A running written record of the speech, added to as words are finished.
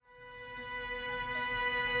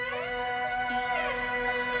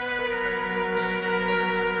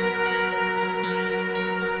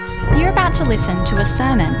about to listen to a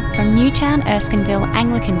sermon from Newtown Erskineville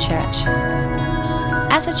Anglican Church.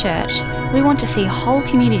 As a church, we want to see whole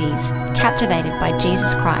communities captivated by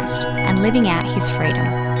Jesus Christ and living out his freedom.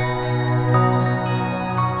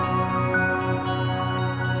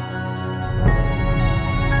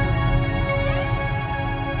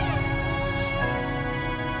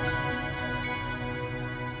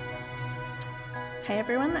 Hey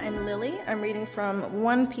everyone, I'm Lily. I'm reading from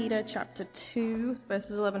 1 Peter chapter 2,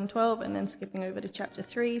 verses 11 and 12, and then skipping over to chapter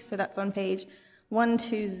 3, so that's on page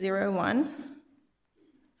 1201.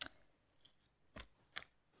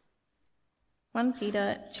 1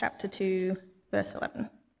 Peter chapter 2, verse 11.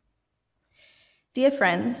 Dear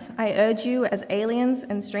friends, I urge you as aliens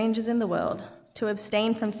and strangers in the world to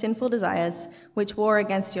abstain from sinful desires which war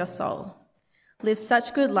against your soul. Live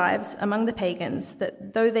such good lives among the pagans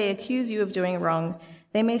that though they accuse you of doing wrong,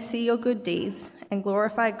 they may see your good deeds and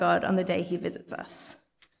glorify God on the day he visits us.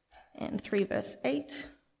 And 3 verse 8.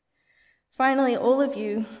 Finally, all of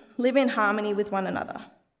you live in harmony with one another.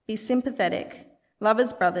 Be sympathetic, love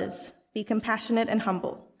as brothers, be compassionate and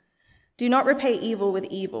humble. Do not repay evil with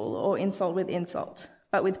evil or insult with insult,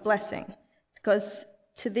 but with blessing, because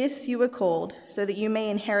to this you were called, so that you may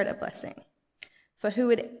inherit a blessing. For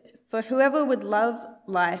whoever would love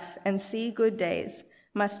life and see good days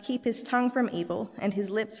must keep his tongue from evil and his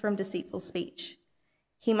lips from deceitful speech.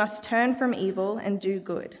 He must turn from evil and do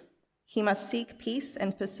good. He must seek peace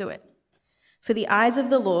and pursue it. For the eyes of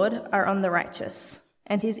the Lord are on the righteous,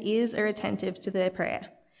 and his ears are attentive to their prayer.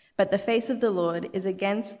 But the face of the Lord is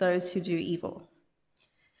against those who do evil.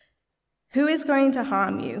 Who is going to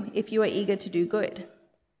harm you if you are eager to do good?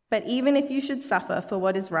 But even if you should suffer for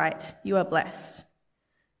what is right, you are blessed.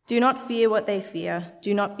 Do not fear what they fear,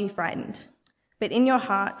 do not be frightened. But in your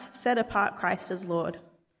hearts set apart Christ as Lord.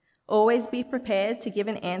 Always be prepared to give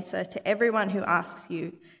an answer to everyone who asks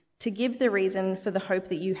you, to give the reason for the hope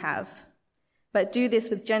that you have. But do this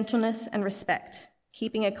with gentleness and respect,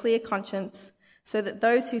 keeping a clear conscience, so that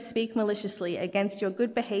those who speak maliciously against your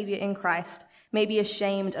good behavior in Christ may be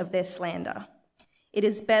ashamed of their slander. It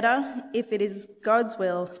is better, if it is God's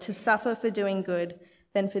will, to suffer for doing good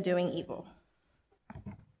than for doing evil.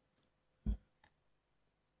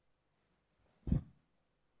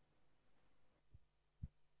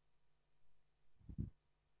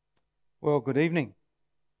 Well, good evening.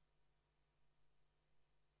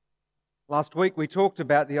 Last week we talked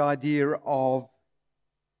about the idea of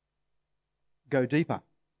go deeper,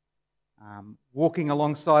 walking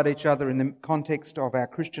alongside each other in the context of our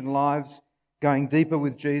Christian lives, going deeper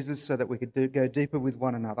with Jesus so that we could go deeper with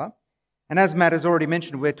one another. And as Matt has already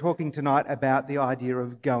mentioned, we're talking tonight about the idea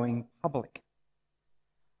of going public.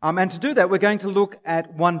 And to do that, we're going to look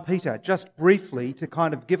at 1 Peter, just briefly, to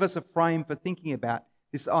kind of give us a frame for thinking about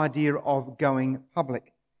this idea of going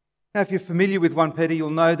public. Now, if you're familiar with 1 Peter, you'll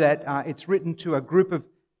know that it's written to a group of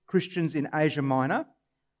Christians in Asia Minor.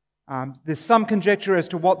 There's some conjecture as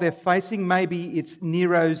to what they're facing. Maybe it's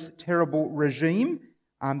Nero's terrible regime.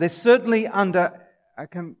 They're certainly under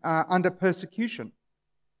persecution.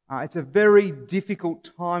 It's a very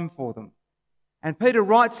difficult time for them. And Peter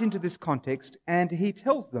writes into this context and he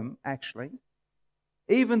tells them, actually,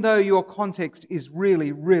 even though your context is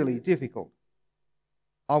really, really difficult,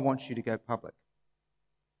 I want you to go public.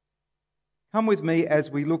 Come with me as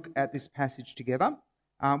we look at this passage together.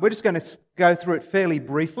 We're just going to go through it fairly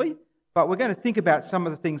briefly, but we're going to think about some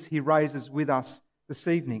of the things he raises with us this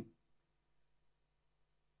evening.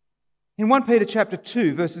 In 1 Peter chapter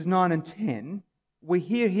 2, verses 9 and 10, we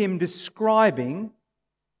hear him describing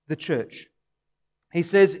the church. He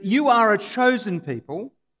says, "You are a chosen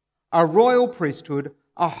people, a royal priesthood,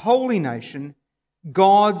 a holy nation,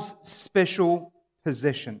 God's special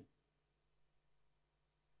possession."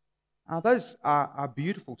 Those are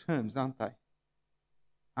beautiful terms, aren't they?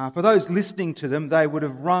 For those listening to them, they would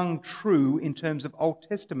have rung true in terms of Old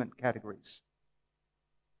Testament categories.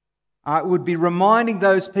 It would be reminding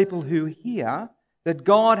those people who hear that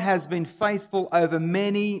God has been faithful over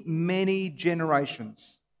many, many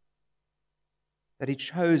generations, that he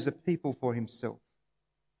chose a people for himself,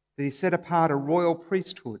 that he set apart a royal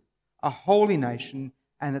priesthood, a holy nation,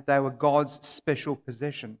 and that they were God's special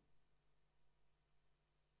possession.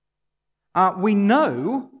 We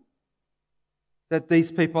know that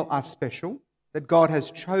these people are special, that God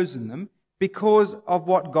has chosen them because of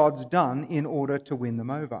what God's done in order to win them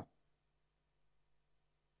over.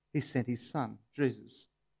 He sent his Son, Jesus,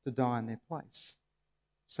 to die in their place.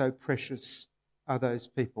 So precious are those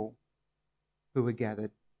people who were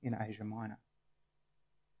gathered in Asia Minor.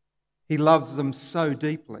 He loves them so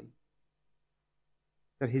deeply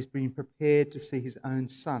that he's been prepared to see his own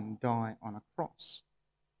Son die on a cross.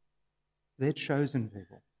 They're chosen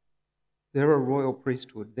people. They're a royal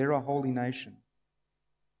priesthood. They're a holy nation.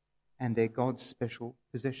 And they're God's special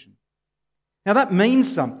possession. Now that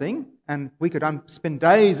means something, and we could spend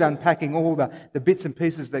days unpacking all the bits and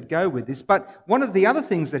pieces that go with this, but one of the other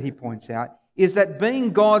things that he points out is that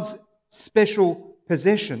being God's special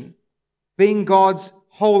possession, being God's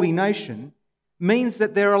holy nation, means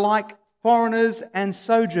that there are like foreigners and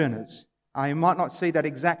sojourners. You might not see that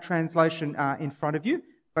exact translation in front of you,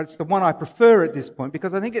 but it's the one I prefer at this point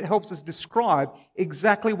because I think it helps us describe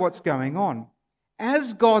exactly what's going on.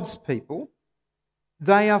 As God's people,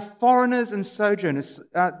 they are foreigners and sojourners.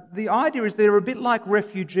 The idea is they're a bit like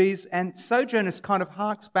refugees, and sojourners kind of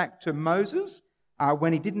harks back to Moses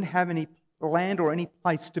when he didn't have any land or any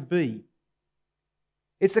place to be.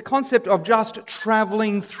 It's the concept of just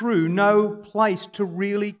travelling through, no place to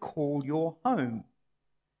really call your home.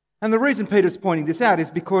 And the reason Peter's pointing this out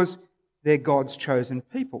is because they're God's chosen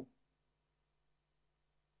people.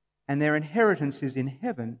 And their inheritance is in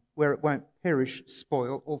heaven, where it won't perish,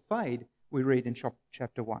 spoil, or fade, we read in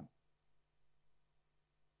chapter 1.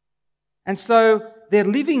 And so they're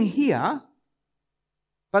living here,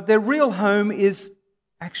 but their real home is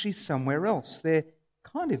actually somewhere else. They're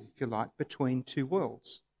kind of, if you like, between two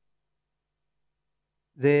worlds.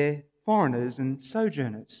 They're foreigners and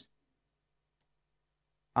sojourners.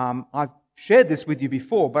 I've shared this with you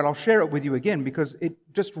before, but I'll share it with you again because it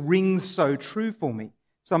just rings so true for me.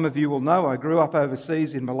 Some of you will know I grew up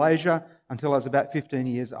overseas in Malaysia until I was about 15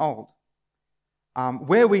 years old.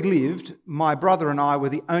 Where we lived, my brother and I were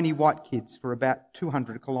the only white kids for about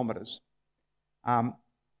 200 kilometres.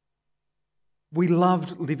 We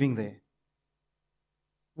loved living there.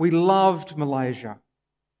 We loved Malaysia.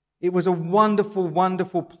 It was a wonderful,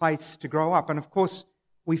 wonderful place to grow up. And of course,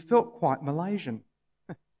 we felt quite Malaysian.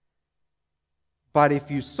 But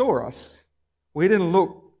if you saw us, we didn't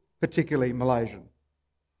look particularly Malaysian.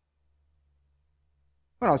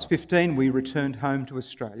 When I was 15, we returned home to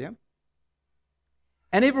Australia.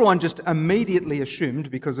 And everyone just immediately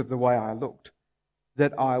assumed, because of the way I looked,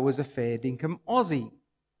 that I was a fair dinkum Aussie.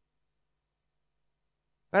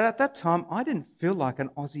 But at that time, I didn't feel like an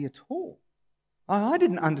Aussie at all. I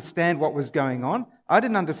didn't understand what was going on. I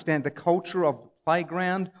didn't understand the culture of the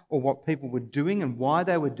playground or what people were doing and why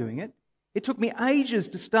they were doing it. It took me ages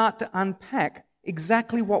to start to unpack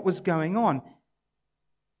exactly what was going on.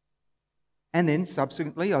 And then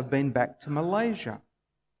subsequently, I've been back to Malaysia.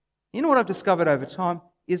 You know what I've discovered over time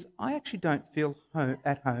is I actually don't feel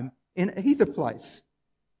at home in either place.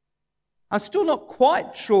 I'm still not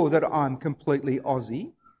quite sure that I'm completely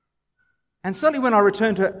Aussie. And certainly when I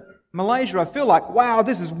return to Malaysia, I feel like, wow,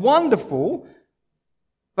 this is wonderful.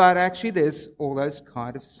 But actually there's all those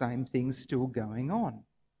kind of same things still going on.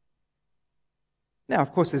 Now,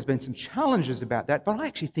 of course, there's been some challenges about that, but I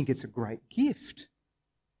actually think it's a great gift.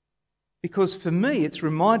 Because for me, it's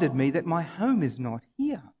reminded me that my home is not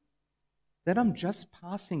here, that I'm just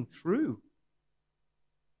passing through.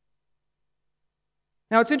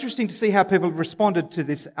 Now, it's interesting to see how people have responded to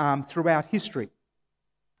this throughout history.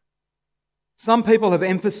 Some people have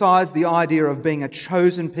emphasised the idea of being a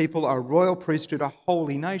chosen people, a royal priesthood, a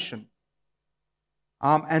holy nation.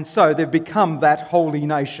 And so they've become that holy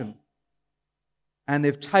nation. And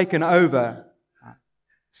they've taken over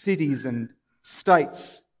cities and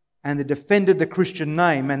states, and they've defended the Christian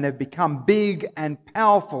name, and they've become big and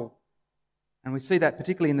powerful. And we see that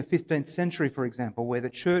particularly in the 15th century, for example, where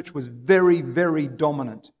the church was very, very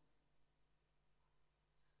dominant.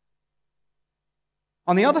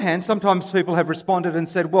 On the other hand, sometimes people have responded and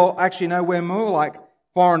said, well, actually, no, we're more like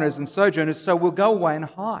foreigners and sojourners, so we'll go away and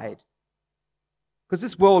hide. Because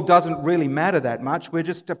this world doesn't really matter that much, we're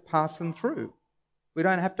just passing through. We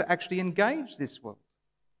don't have to actually engage this world.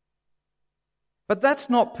 But that's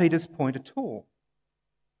not Peter's point at all.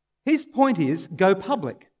 His point is, go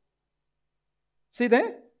public. See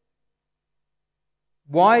there?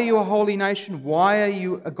 Why are you a holy nation? Why are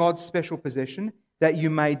you a God's special possession? That you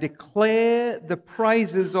may declare the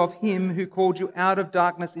praises of Him who called you out of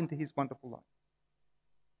darkness into His wonderful light.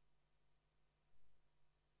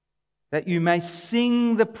 That you may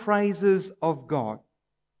sing the praises of God.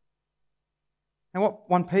 Now what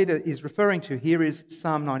 1 Peter is referring to here is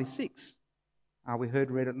Psalm 96. We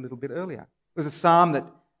read it a little bit earlier. It was a psalm that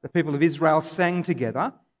the people of Israel sang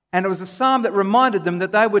together, and it was a psalm that reminded them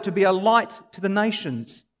that they were to be a light to the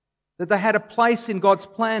nations, that they had a place in God's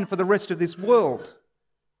plan for the rest of this world.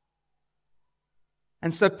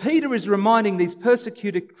 And so Peter is reminding these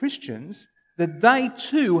persecuted Christians that they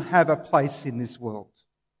too have a place in this world.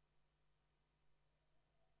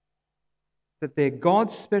 That they're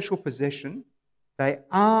God's special possession. They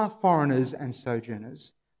are foreigners and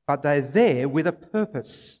sojourners, but they're there with a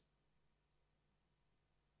purpose.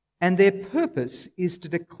 And their purpose is to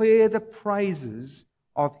declare the praises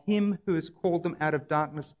of Him who has called them out of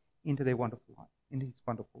darkness into their wonderful light, into His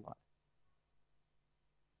wonderful light.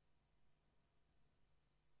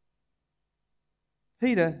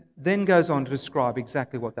 Peter then goes on to describe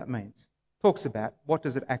exactly what that means. Talks about what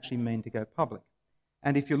does it actually mean to go public.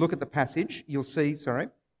 And if you look at the passage, you'll see, if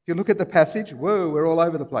you look at the passage, whoa, we're all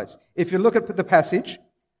over the place. If you look at the passage,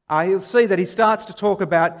 you'll see that he starts to talk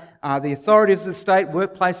about the authorities of the state,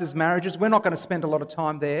 workplaces, marriages. We're not going to spend a lot of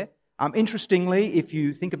time there. Interestingly, if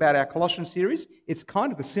you think about our Colossians series, it's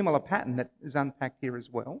kind of a similar pattern that is unpacked here as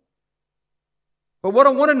well. But what I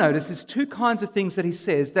want to notice is two kinds of things that he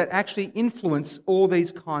says that actually influence all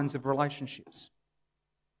these kinds of relationships.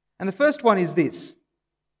 And the first one is this.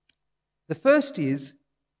 The first is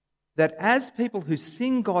that as people who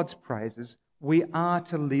sing God's praises, we are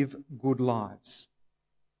to live good lives.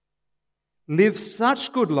 Live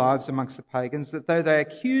such good lives amongst the pagans that though they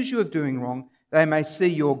accuse you of doing wrong, they may see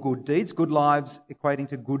your good deeds, good lives equating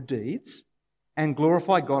to good deeds, and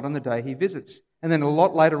glorify God on the day He visits. And then a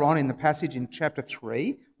lot later on in the passage in chapter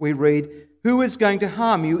 3, we read, "Who is going to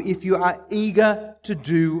harm you if you are eager to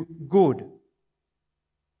do good?"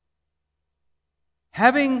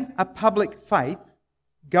 Having a public faith,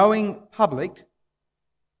 going public,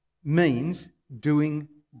 means doing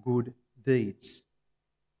good deeds.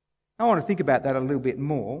 I want to think about that a little bit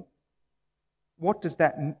more. What does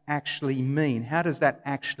that actually mean? How does that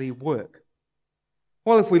actually work?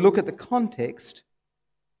 Well, if we look at the context,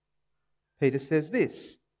 Peter says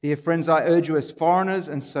this, "Dear friends, I urge you as foreigners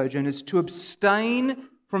and sojourners to abstain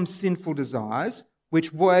from sinful desires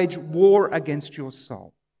which wage war against your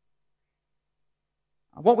soul."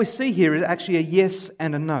 What we see here is actually a yes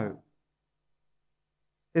and a no.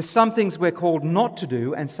 There's some things we're called not to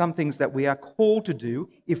do and some things that we are called to do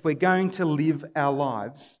if we're going to live our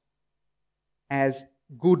lives as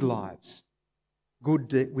good lives,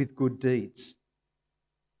 with good deeds.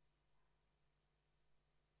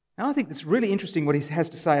 And I think it's really interesting what he has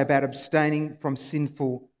to say about abstaining from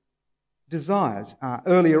sinful desires.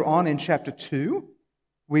 Earlier on in chapter 2,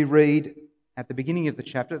 we read at the beginning of the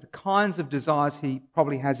chapter the kinds of desires he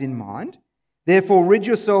probably has in mind. "Therefore rid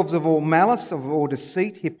yourselves of all malice, of all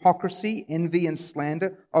deceit, hypocrisy, envy and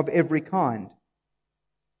slander of every kind."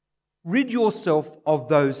 Rid yourself of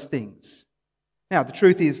those things. Now, the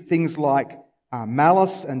truth is things like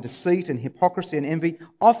malice and deceit and hypocrisy and envy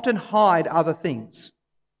often hide other things.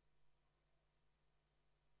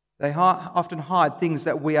 They often hide things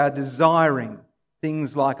that we are desiring,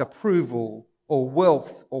 things like approval or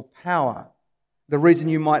wealth or power. The reason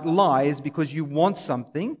you might lie is because you want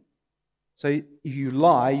something, so if you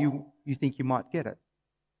lie, you think you might get it.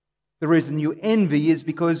 The reason you envy is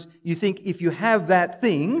because you think if you have that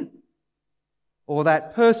thing or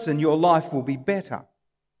that person, your life will be better.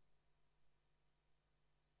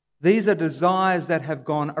 These are desires that have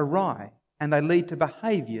gone awry, and they lead to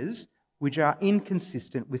behaviours which are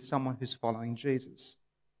inconsistent with someone who's following Jesus.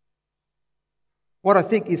 What I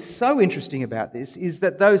think is so interesting about this is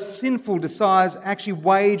that those sinful desires actually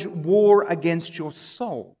wage war against your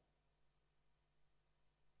soul.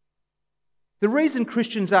 The reason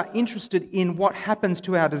Christians are interested in what happens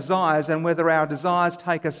to our desires and whether our desires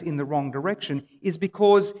take us in the wrong direction is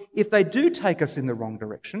because if they do take us in the wrong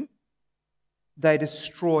direction, they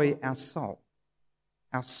destroy our soul.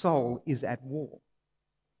 Our soul is at war.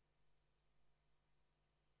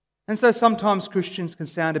 And so sometimes Christians can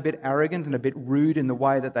sound a bit arrogant and a bit rude in the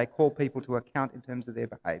way that they call people to account in terms of their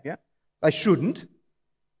behaviour. They shouldn't,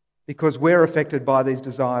 because we're affected by these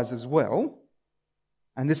desires as well.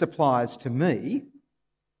 And this applies to me.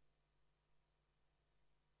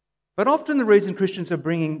 But often the reason Christians are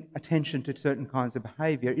bringing attention to certain kinds of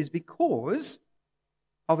behaviour is because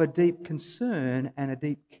of a deep concern and a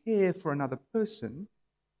deep care for another person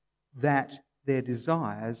that their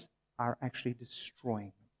desires are actually destroying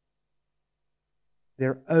them.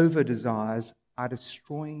 Their over-desires are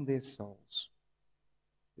destroying their souls.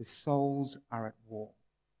 Their souls are at war.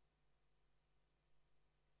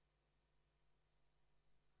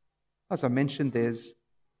 As I mentioned, there's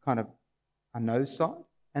kind of a no side,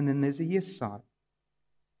 and then there's a yes side.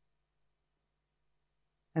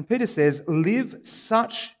 And Peter says, live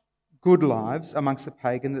such good lives amongst the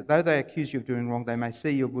pagan that though they accuse you of doing wrong, they may see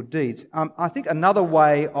your good deeds. I think another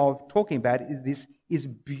way of talking about it is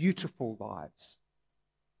beautiful lives.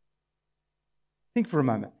 Think for a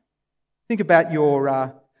moment. Think about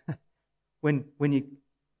your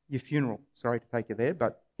your funeral. Sorry to take you there,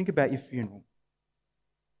 but think about your funeral.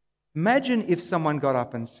 Imagine if someone got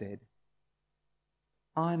up and said,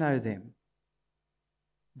 I know them.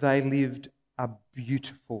 they lived a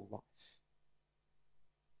beautiful life.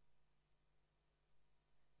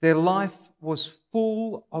 Their life was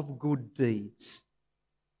full of good deeds.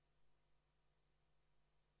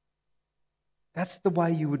 That's the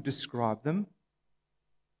way you would describe them.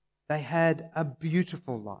 They had a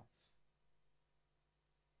beautiful life.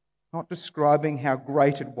 Not describing how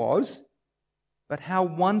great it was, but how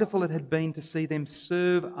wonderful it had been to see them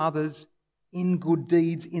serve others in good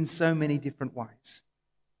deeds in so many different ways.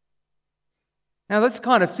 Now, that's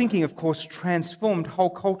kind of thinking, of course, transformed whole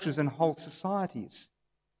cultures and whole societies.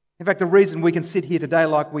 In fact, the reason we can sit here today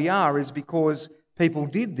like we are is because people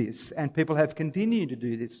did this, and people have continued to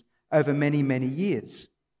do this over many, many years.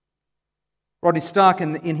 Rodney Stark,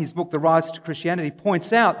 in his book, The Rise to Christianity,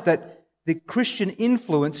 points out that the Christian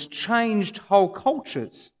influence changed whole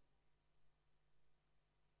cultures.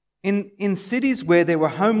 In cities where there were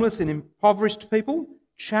homeless and impoverished people,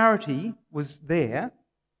 charity was there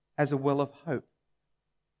as a well of hope.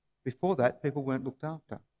 Before that, people weren't looked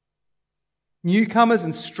after. Newcomers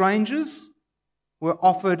and strangers were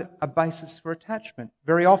offered a basis for attachment.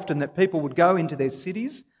 Very often that people would go into their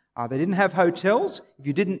cities. They didn't have hotels. If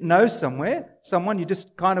you didn't know someone, you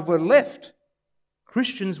just kind of were left.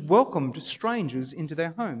 Christians welcomed strangers into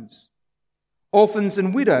their homes. Orphans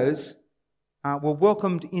and widows were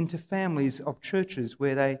welcomed into families of churches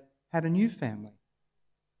where they had a new family.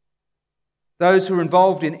 Those who were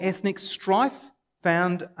involved in ethnic strife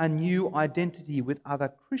found a new identity with other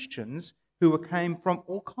Christians who came from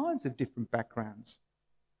all kinds of different backgrounds.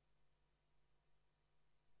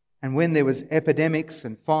 And when there was epidemics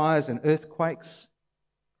and fires and earthquakes,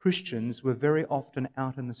 Christians were very often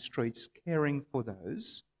out in the streets caring for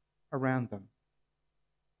those around them.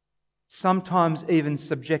 Sometimes even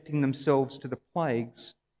subjecting themselves to the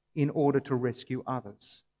plagues in order to rescue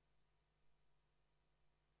others.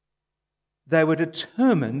 They were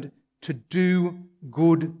determined to do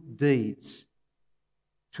good deeds,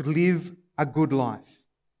 to live a good life.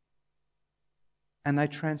 And they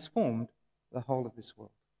transformed the whole of this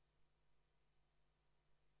world.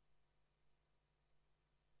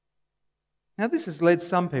 Now, this has led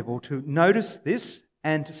some people to notice this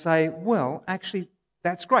and to say, well, actually,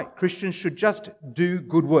 that's great. Christians should just do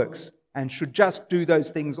good works and should just do those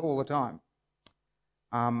things all the time.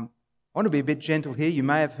 I want to be a bit gentle here. You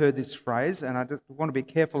may have heard this phrase, and I just want to be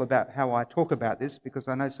careful about how I talk about this because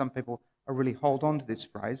I know some people really hold on to this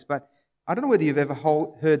phrase. But I don't know whether you've ever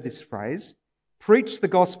heard this phrase. Preach the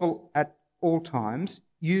gospel at all times.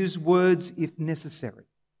 Use words if necessary.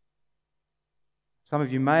 Some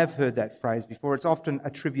of you may have heard that phrase before. It's often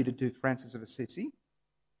attributed to Francis of Assisi.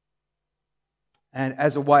 And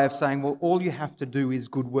as a way of saying, well, all you have to do is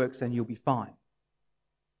good works and you'll be fine.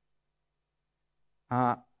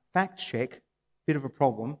 Fact check, bit of a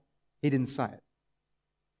problem, he didn't say it.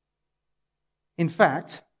 In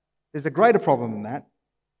fact, there's a greater problem than that.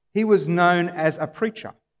 He was known as a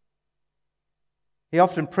preacher. He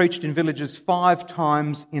often preached in villages 5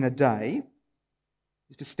 times in a day.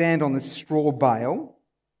 He used to stand on this straw bale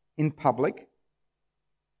in public.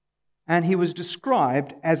 And he was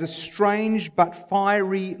described as a strange but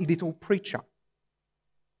fiery little preacher.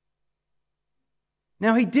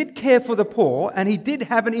 Now, he did care for the poor and he did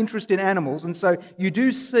have an interest in animals, and so you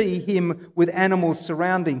do see him with animals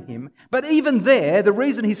surrounding him. But even there, the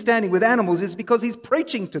reason he's standing with animals is because he's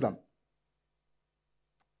preaching to them.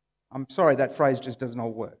 I'm sorry, that phrase just doesn't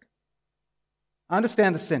all work. I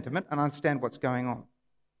understand the sentiment and I understand what's going on.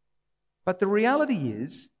 But the reality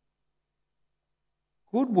is,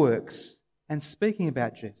 good works and speaking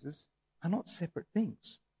about Jesus are not separate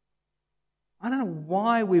things. I don't know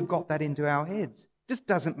why we've got that into our heads. It just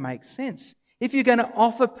doesn't make sense. If you're going to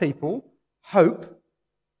offer people hope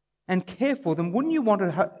and care for them, wouldn't you want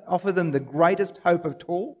to offer them the greatest hope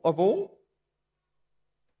of all?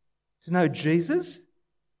 To know Jesus?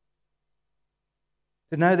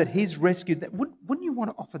 To know that He's rescued them? Wouldn't you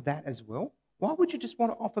want to offer that as well? Why would you just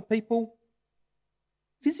want to offer people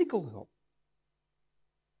physical help?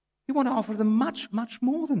 You want to offer them much, much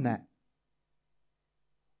more than that.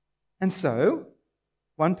 And so,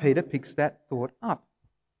 1 Peter picks that thought up.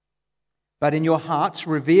 But in your hearts,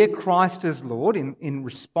 revere Christ as Lord in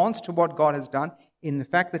response to what God has done, in the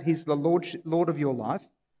fact that He's the Lord of your life.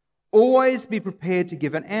 Always be prepared to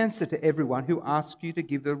give an answer to everyone who asks you to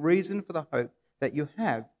give the reason for the hope that you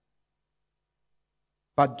have.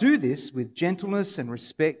 But do this with gentleness and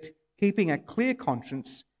respect, keeping a clear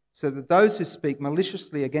conscience, so that those who speak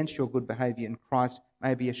maliciously against your good behaviour in Christ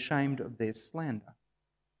may be ashamed of their slander.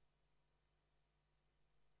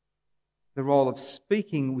 The role of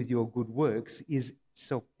speaking with your good works is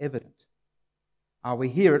self-evident. We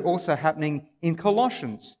hear it also happening in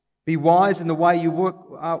Colossians. Be wise in the way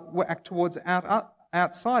you act towards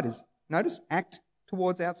outsiders. Notice, act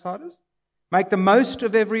towards outsiders. Make the most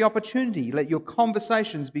of every opportunity. Let your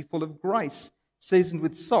conversations be full of grace, seasoned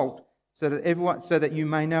with salt, so that you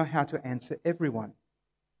may know how to answer everyone.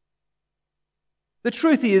 The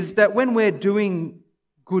truth is that when we're doing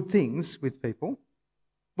good things with people,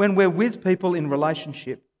 when we're with people in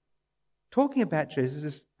relationship, talking about Jesus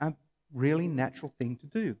is a really natural thing to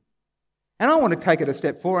do. And I want to take it a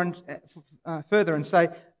step further and say,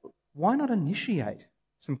 why not initiate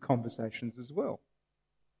some conversations as well?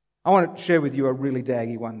 I want to share with you a really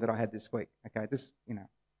daggy one that I had this week. Okay,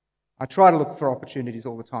 I try to look for opportunities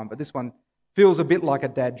all the time, but this one feels a bit like a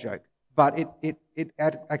dad joke, but it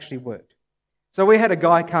actually worked. So we had a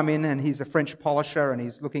guy come in, and he's a French polisher, and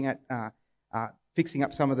he's looking at fixing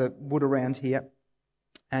up some of the wood around here,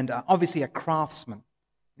 and obviously a craftsman,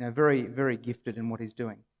 very, very gifted in what he's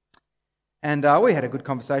doing. And we had a good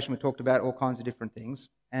conversation. We talked about all kinds of different things.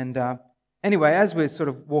 And anyway, as we're sort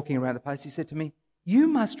of walking around the place, he said to me, "You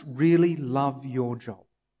must really love your job."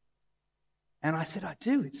 And I said, "I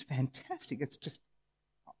do. It's fantastic. It's just,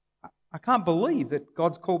 I can't believe that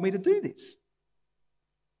God's called me to do this."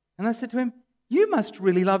 And I said to him, "You must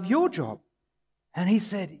really love your job." And he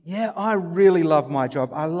said, "Yeah, I really love my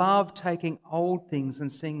job. I love taking old things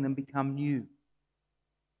and seeing them become new."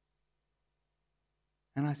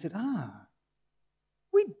 And I said,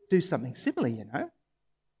 we do something similar,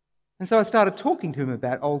 And so I started talking to him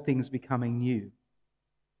about old things becoming new.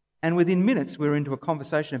 And within minutes, we were into a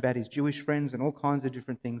conversation about his Jewish friends and all kinds of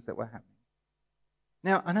different things that were happening.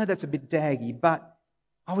 Now, I know that's a bit daggy, but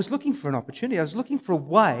I was looking for an opportunity. I was looking for a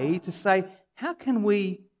way to say, how can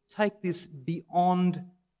we take this beyond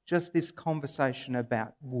just this conversation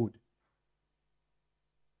about wood?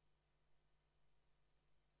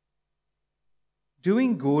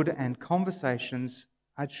 Doing good and conversations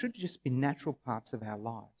should just be natural parts of our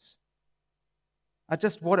lives.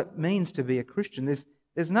 Just what it means to be a Christian. There's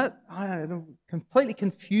no, it completely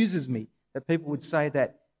confuses me that people would say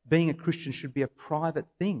that being a Christian should be a private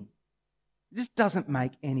thing. It just doesn't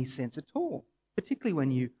make any sense at all, particularly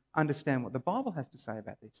when you understand what the Bible has to say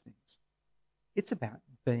about these things. It's about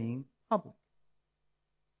being public.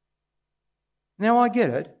 Now, I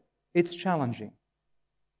get it. It's challenging.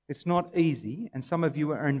 It's not easy, and some of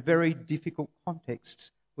you are in very difficult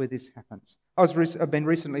contexts where this happens. I've been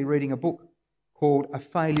recently reading a book called A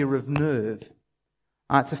Failure of Nerve.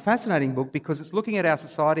 It's a fascinating book because it's looking at our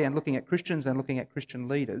society and looking at Christians and looking at Christian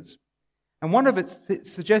leaders. And one of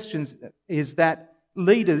its suggestions is that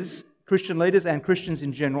Christian leaders and Christians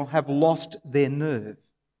in general have lost their nerve.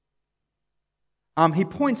 He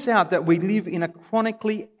points out that we live in a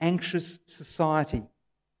chronically anxious society.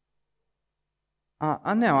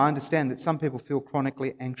 And now I understand that some people feel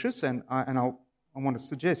chronically anxious, and I want to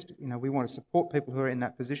suggest, we want to support people who are in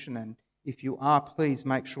that position, and if you are, please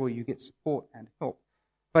make sure you get support and help.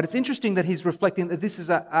 But it's interesting that he's reflecting that this is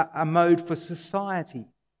a mode for society.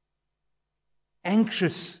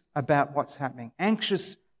 Anxious about what's happening,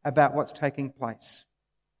 anxious about what's taking place.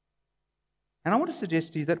 And I want to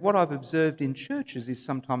suggest to you that what I've observed in churches is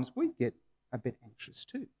sometimes we get a bit anxious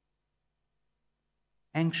too.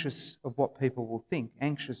 Anxious of what people will think,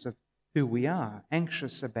 anxious of who we are,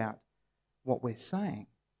 anxious about what we're saying.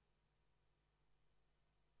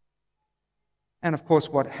 And of course,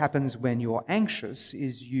 what happens when you're anxious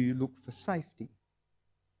is you look for safety.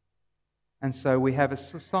 And so we have a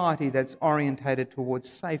society that's orientated towards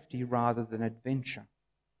safety rather than adventure.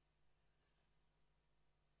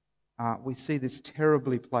 We see this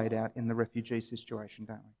terribly played out in the refugee situation,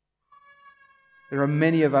 don't we? There are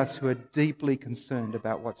many of us who are deeply concerned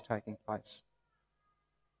about what's taking place.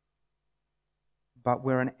 But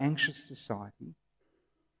we're an anxious society,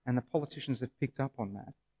 and the politicians have picked up on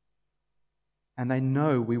that. And they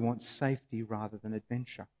know we want safety rather than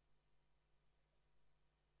adventure.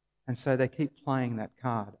 And so they keep playing that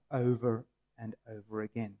card over and over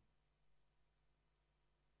again.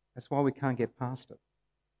 That's why we can't get past it.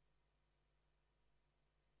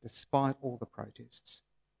 Despite all the protests,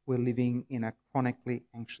 we're living in a chronically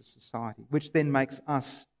anxious society, which then makes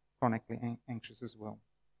us chronically anxious as well.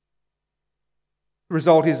 The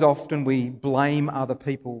result is often we blame other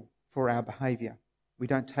people for our behaviour. We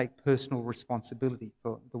don't take personal responsibility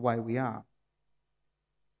for the way we are.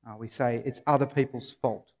 We say, it's other people's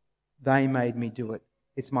fault. They made me do it.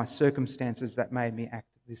 It's my circumstances that made me act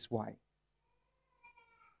this way.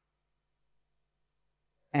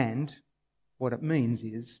 And what it means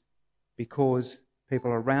is, because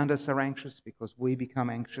people around us are anxious, because we become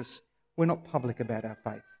anxious, we're not public about our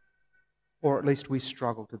faith. Or at least we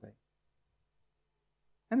struggle to be.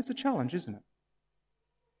 And it's a challenge, isn't it?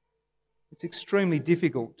 It's extremely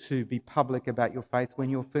difficult to be public about your faith when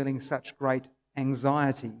you're feeling such great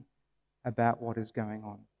anxiety about what is going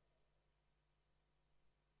on.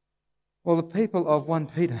 Well, the people of 1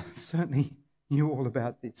 Peter certainly knew all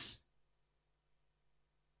about this.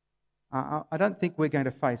 I don't think we're going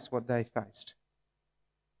to face what they faced.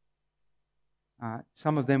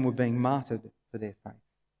 Some of them were being martyred for their faith.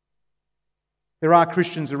 There are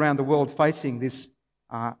Christians around the world facing this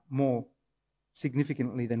more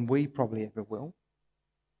significantly than we probably ever will.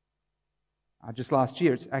 Just last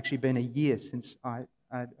year, it's actually been a year since I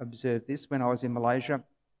observed this. When I was in Malaysia,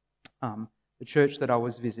 the church that I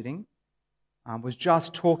was visiting was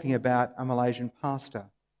just talking about a Malaysian pastor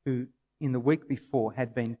who, in the week before,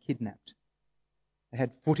 had been kidnapped. They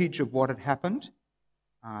had footage of what had happened.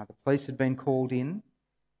 The police had been called in.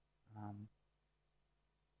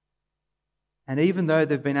 And even though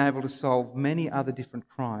they've been able to solve many other different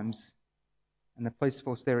crimes, and the police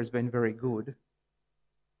force there has been very good,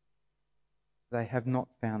 they have not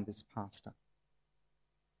found this pastor.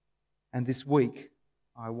 And this week,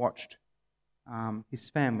 I watched his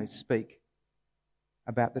family speak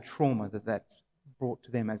about the trauma that's brought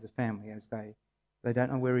to them as a family, as they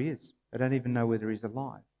don't know where he is. They don't even know whether he's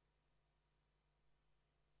alive.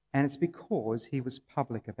 And it's because he was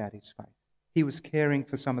public about his faith. He was caring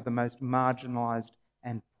for some of the most marginalised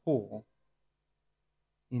and poor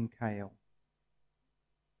in KL.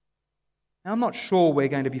 Now, I'm not sure we're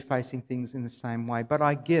going to be facing things in the same way, but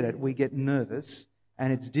I get it. We get nervous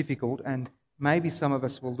and it's difficult, and maybe some of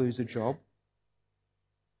us will lose a job.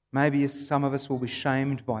 Maybe some of us will be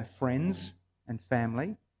shamed by friends and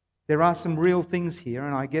family. There are some real things here,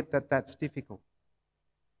 and I get that that's difficult.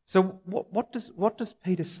 So what does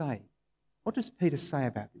Peter say? What does Peter say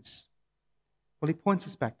about this? Well, he points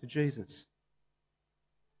us back to Jesus.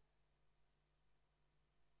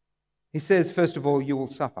 He says, first of all, you will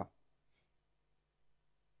suffer.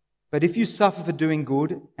 But if you suffer for doing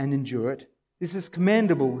good and endure it, this is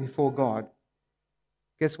commendable before God.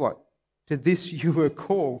 Guess what? To this you were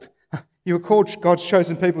called. You were called God's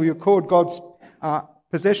chosen people. You're called God's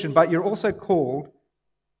possession, but you're also called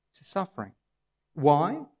to suffering.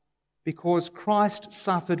 Why? Because Christ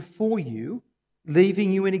suffered for you,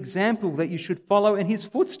 leaving you an example that you should follow in his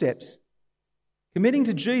footsteps. Committing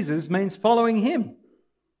to Jesus means following him.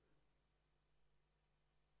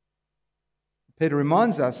 Peter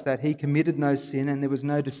reminds us that he committed no sin and there was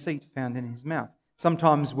no deceit found in his mouth.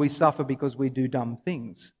 Sometimes we suffer because we do dumb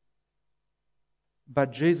things.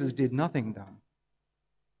 But Jesus did nothing dumb.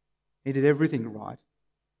 He did everything right.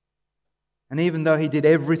 And even though he did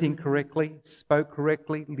everything correctly, spoke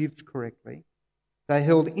correctly, lived correctly, they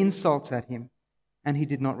hurled insults at him and he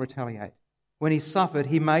did not retaliate. When he suffered,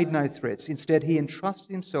 he made no threats. Instead, he entrusted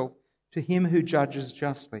himself to him who judges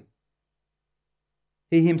justly.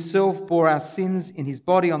 He himself bore our sins in his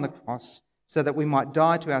body on the cross so that we might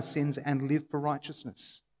die to our sins and live for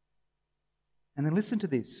righteousness. And then listen to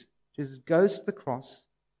this. Jesus goes to the cross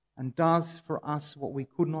and does for us what we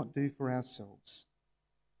could not do for ourselves.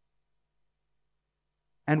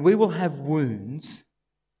 And we will have wounds,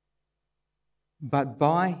 but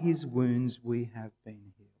by his wounds we have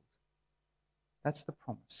been healed. That's the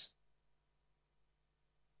promise.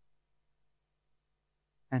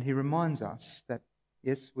 And he reminds us that,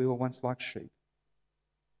 yes, we were once like sheep.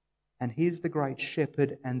 And he is the great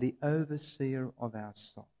shepherd and the overseer of our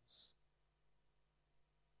souls.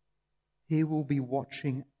 He will be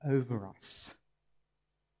watching over us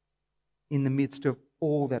in the midst of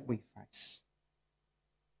all that we face.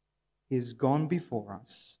 He has gone before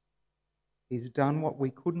us. He's done what we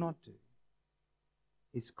could not do.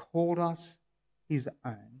 He's called us his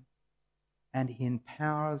own, and he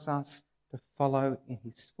empowers us to follow in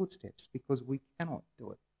his footsteps because we cannot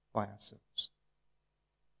do it by ourselves.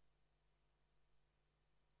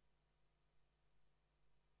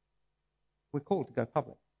 We're called to go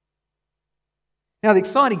public. Now, the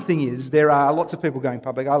exciting thing is there are lots of people going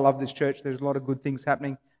public. I love this church. There's a lot of good things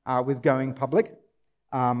happening with going public.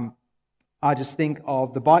 I just think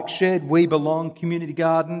of the bike shed, We Belong, community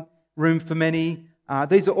garden, room for many.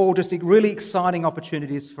 These are all just really exciting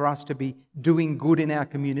opportunities for us to be doing good in our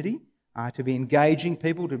community, to be engaging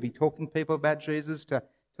people, to be talking to people about Jesus, to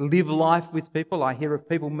live life with people. I hear of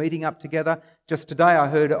people meeting up together. Just today I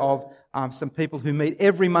heard of some people who meet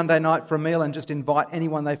every Monday night for a meal and just invite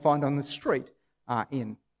anyone they find on the street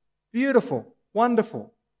in. Beautiful,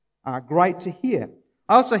 wonderful, great to hear.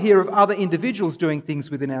 I also hear of other individuals doing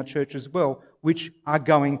things within our church as well, which are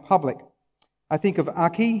going public. I think of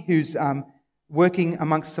Aki, who's working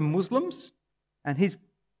amongst some Muslims, and he's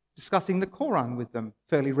discussing the Quran with them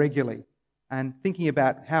fairly regularly. and thinking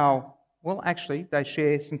about how, well, actually, they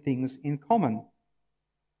share some things in common.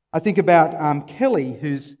 I think about Kelly,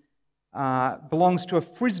 who belongs to a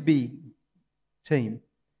frisbee team.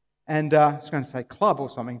 And I was going to say club or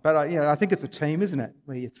something, but I think it's a team, isn't it,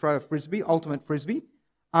 where you throw a frisbee, ultimate frisbee.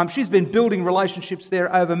 She's been building relationships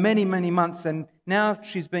there over many, many months, and now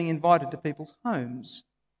she's being invited to people's homes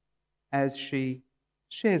as she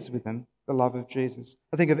shares with them the love of Jesus.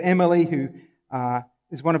 I think of Emily, who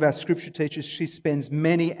is one of our scripture teachers. She spends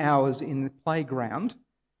many hours in the playground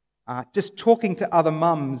just talking to other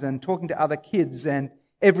mums and talking to other kids, and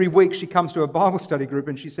every week she comes to a Bible study group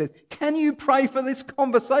and she says, "Can you pray for this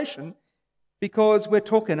conversation? Because we're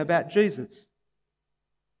talking about Jesus."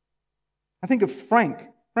 I think of Frank.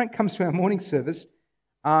 Frank comes to our morning service.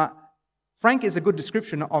 Frank is a good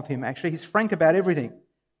description of him, actually. He's frank about everything.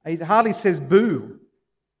 He hardly says boo.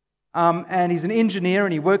 And he's an engineer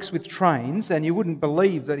and he works with trains, and you wouldn't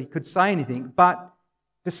believe that he could say anything, but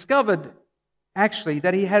discovered actually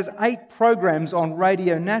that he has 8 programs on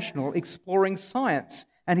Radio National exploring science,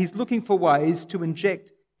 and he's looking for ways to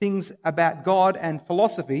inject things about God and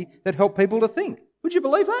philosophy that help people to think. Would you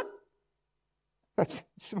believe that?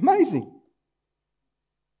 It's amazing.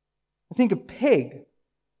 I think of Peg.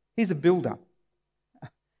 He's a builder.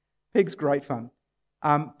 Peg's great fun.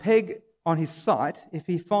 Peg, on his site, if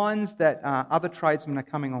he finds that other tradesmen are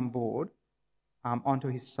coming on board onto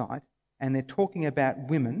his site and they're talking about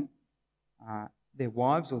women, their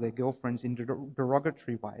wives or their girlfriends in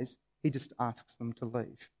derogatory ways, he just asks them to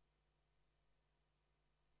leave.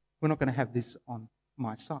 We're not going to have this on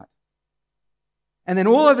my site. And then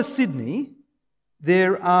all over Sydney,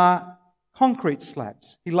 there are concrete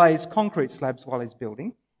slabs. He lays concrete slabs while he's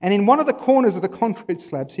building. And in one of the corners of the concrete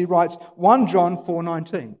slabs, he writes 1 John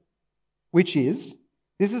 4:19, which is,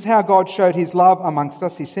 "This is how God showed his love amongst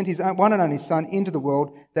us. He sent his one and only Son into the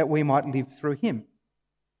world that we might live through him."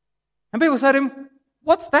 And people say to him,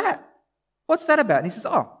 "What's that? What's that about?" And he says,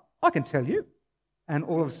 "Oh, I can tell you." And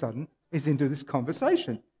all of a sudden, he's into this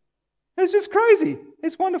conversation. It's just crazy.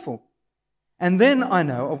 It's wonderful. And then I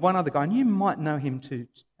know of one other guy, and you might know him too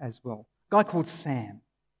as well, a guy called Sam.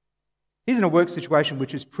 He's in a work situation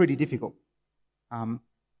which is pretty difficult.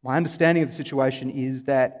 My understanding of the situation is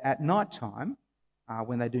that at night time,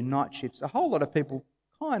 when they do night shifts, a whole lot of people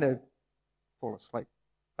kind of fall asleep,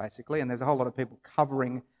 basically, and there's a whole lot of people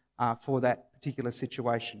covering for that particular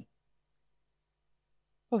situation.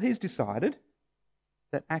 Well, he's decided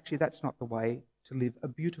that actually that's not the way to live a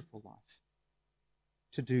beautiful life,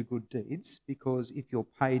 to do good deeds, because if you're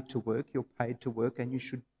paid to work, you're paid to work, and you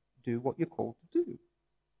should do what you're called to do.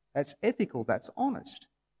 That's ethical, that's honest.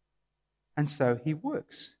 And so he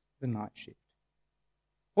works the night shift.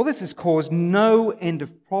 Well, this has caused no end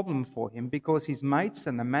of problem for him, because his mates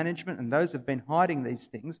and the management and those who've been hiding these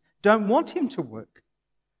things don't want him to work.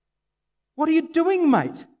 "What are you doing,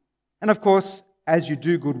 mate?" And of course, as you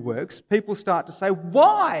do good works, people start to say,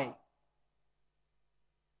 "Why?"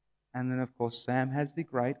 And then, of course, Sam has the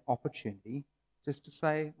great opportunity just to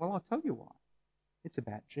say, "Well, I'll tell you why. It's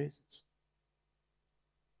about Jesus.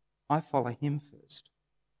 I follow him first.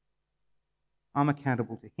 I'm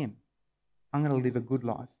accountable to him. I'm going to live a good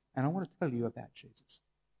life, and I want to tell you about Jesus."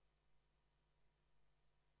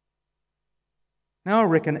 Now, I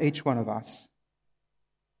reckon each one of us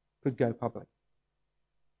could go public.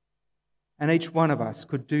 And each one of us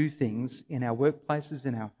could do things in our workplaces,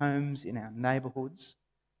 in our homes, in our neighbourhoods,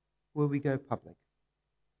 where we go public.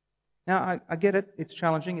 Now, I get it. It's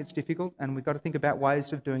challenging, it's difficult, and we've got to think about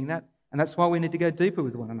ways of doing that. And that's why we need to go deeper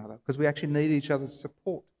with one another, because we actually need each other's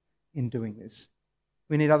support in doing this.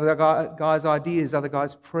 We need other guys' ideas, other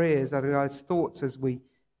guys' prayers, other guys' thoughts as we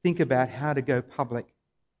think about how to go public.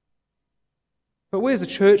 But we as a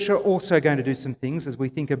church are also going to do some things as we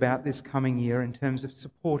think about this coming year in terms of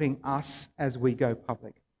supporting us as we go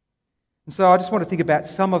public. And so I just want to think about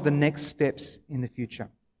some of the next steps in the future.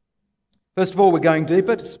 First of all, we're going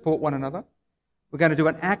deeper to support one another. We're going to do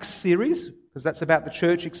an Acts series, because that's about the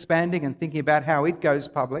church expanding and thinking about how it goes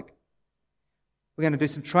public. We're going to do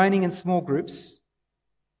some training in small groups.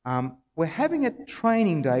 We're having a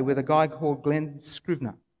training day with a guy called Glenn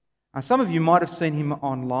Scrivener. Some of you might have seen him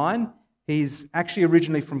online. He's actually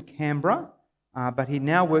originally from Canberra, but he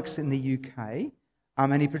now works in the UK.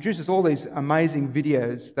 And he produces all these amazing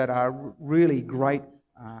videos that are really great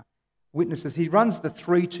witnesses. He runs the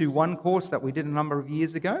 3-2-1 course that we did a number of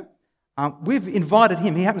years ago. We've invited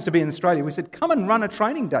him. He happens to be in Australia. We said, "Come and run a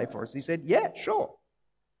training day for us." He said, "Yeah, sure."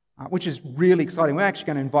 Which is really exciting. We're actually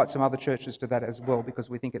going to invite some other churches to that as well,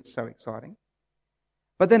 because we think it's so exciting.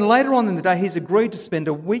 But then later on in the day, he's agreed to spend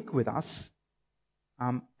a week with us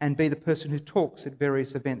and be the person who talks at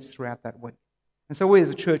various events throughout that week. And so we as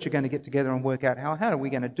a church are going to get together and work out how are we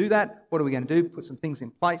going to do that? What are we going to do? Put some things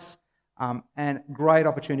in place. And great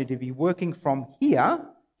opportunity to be working from here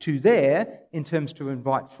to there in terms to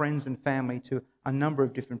invite friends and family to a number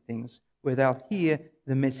of different things where they'll hear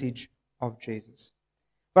the message of Jesus.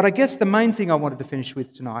 But I guess the main thing I wanted to finish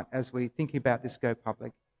with tonight as we think about this Go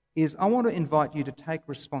Public is I want to invite you to take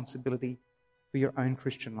responsibility for your own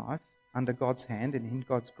Christian life under God's hand and in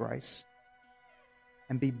God's grace,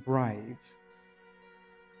 and be brave.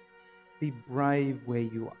 Be brave where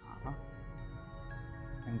you are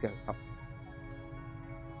and go public.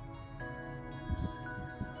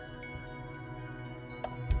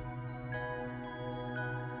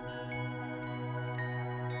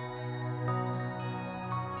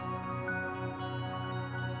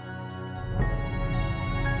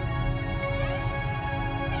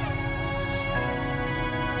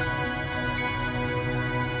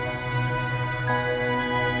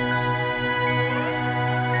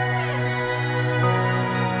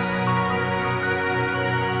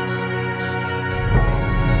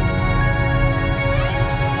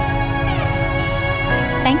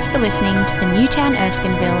 Thanks for listening to the Newtown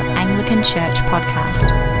Erskineville Anglican Church podcast.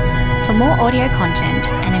 For more audio content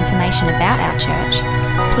and information about our church,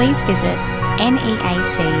 please visit neac.com.au.